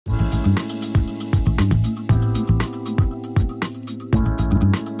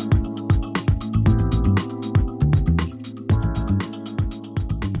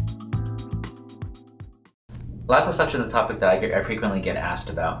Liposuction is a topic that I frequently get asked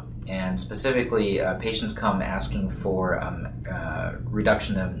about, and specifically patients come asking for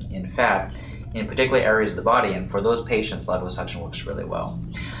reduction in fat in particular areas of the body, and for those patients liposuction works really well.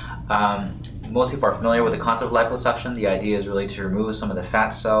 Most people are familiar with the concept of liposuction. The idea is really to remove some of the fat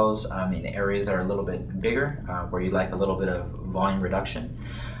cells in areas that are a little bit bigger, where you'd like a little bit of volume reduction.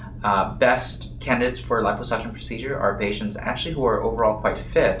 Best candidates for liposuction procedure are patients actually who are overall quite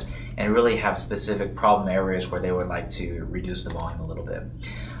fit and really have specific problem areas where they would like to reduce the volume a little bit.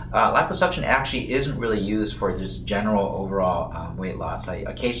 Liposuction actually isn't really used for just general overall weight loss. I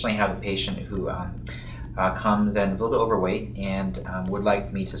occasionally have a patient who comes and is a little bit overweight and would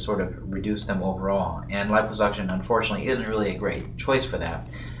like me to sort of reduce them overall, and liposuction unfortunately isn't really a great choice for that.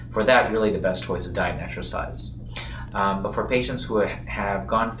 For that, really the best choice is diet and exercise. But for patients who have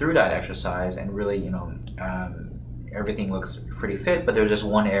gone through diet exercise and really, everything looks pretty fit, but there's just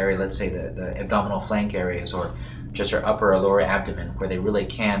one area, let's say the abdominal flank areas or just your upper or lower abdomen, where they really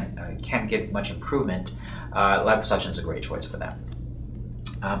can't get much improvement, liposuction is a great choice for that.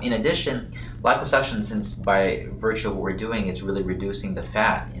 In addition, liposuction, since by virtue of what we're doing, it's really reducing the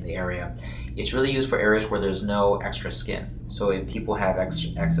fat in the area, it's really used for areas where there's no extra skin. So if people have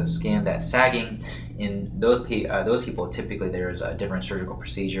excess skin that's sagging, in those people, typically there's a different surgical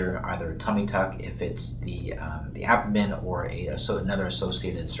procedure, either a tummy tuck if it's the abdomen, or another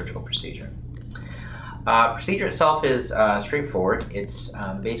associated surgical procedure. Procedure itself is straightforward. It's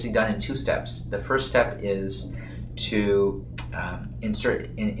basically done in two steps. The first step is to insert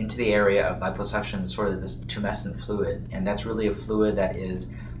into the area of liposuction sort of this tumescent fluid, and that's really a fluid that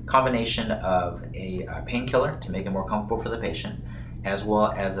is a combination of a painkiller to make it more comfortable for the patient, as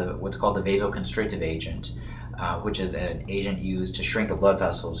well as what's called a vasoconstrictive agent, which is an agent used to shrink the blood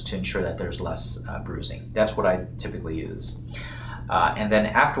vessels to ensure that there's less bruising. That's what I typically use. And then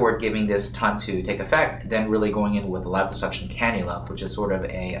afterward, giving this time to take effect, then really going in with a liposuction cannula, which is sort of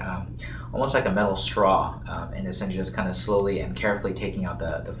almost like a metal straw, and essentially just kind of slowly and carefully taking out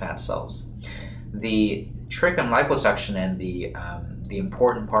the fat cells. The trick on liposuction and the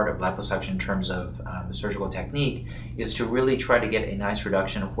important part of liposuction in terms of surgical technique is to really try to get a nice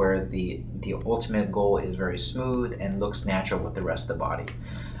reduction where the ultimate goal is very smooth and looks natural with the rest of the body.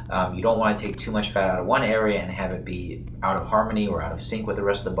 You don't want to take too much fat out of one area and have it be out of harmony or out of sync with the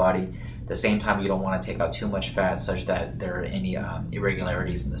rest of the body. At the same time, you don't want to take out too much fat such that there are any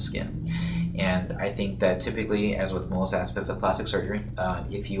irregularities in the skin. And I think that typically, as with most aspects of plastic surgery,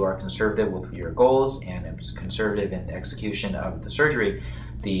 if you are conservative with your goals and conservative in the execution of the surgery,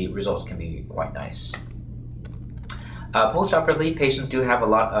 the results can be quite nice. Post-operatively, patients do have a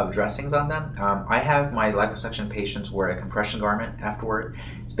lot of dressings on them. I have my liposuction patients wear a compression garment afterward.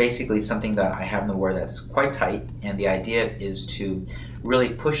 It's basically something that I have them wear that's quite tight, and the idea is to really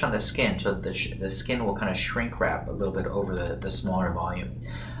push on the skin so that the skin will kind of shrink wrap a little bit over the smaller volume.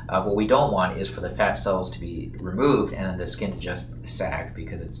 What we don't want is for the fat cells to be removed and then the skin to just sag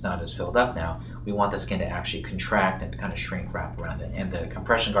because it's not as filled up now. We want the skin to actually contract and kind of shrink wrap around it, and the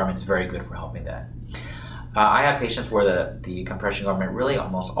compression garment is very good for helping that. I have patients wear the compression garment really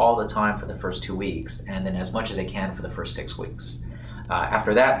almost all the time for the first 2 weeks, and then as much as they can for the first 6 weeks.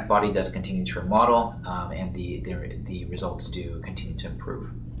 After that, body does continue to remodel, and the results do continue to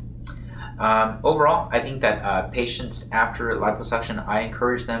improve. Overall, I think that patients after liposuction, I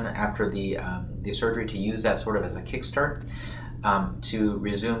encourage them after the surgery to use that sort of as a kickstart to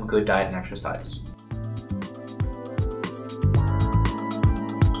resume good diet and exercise.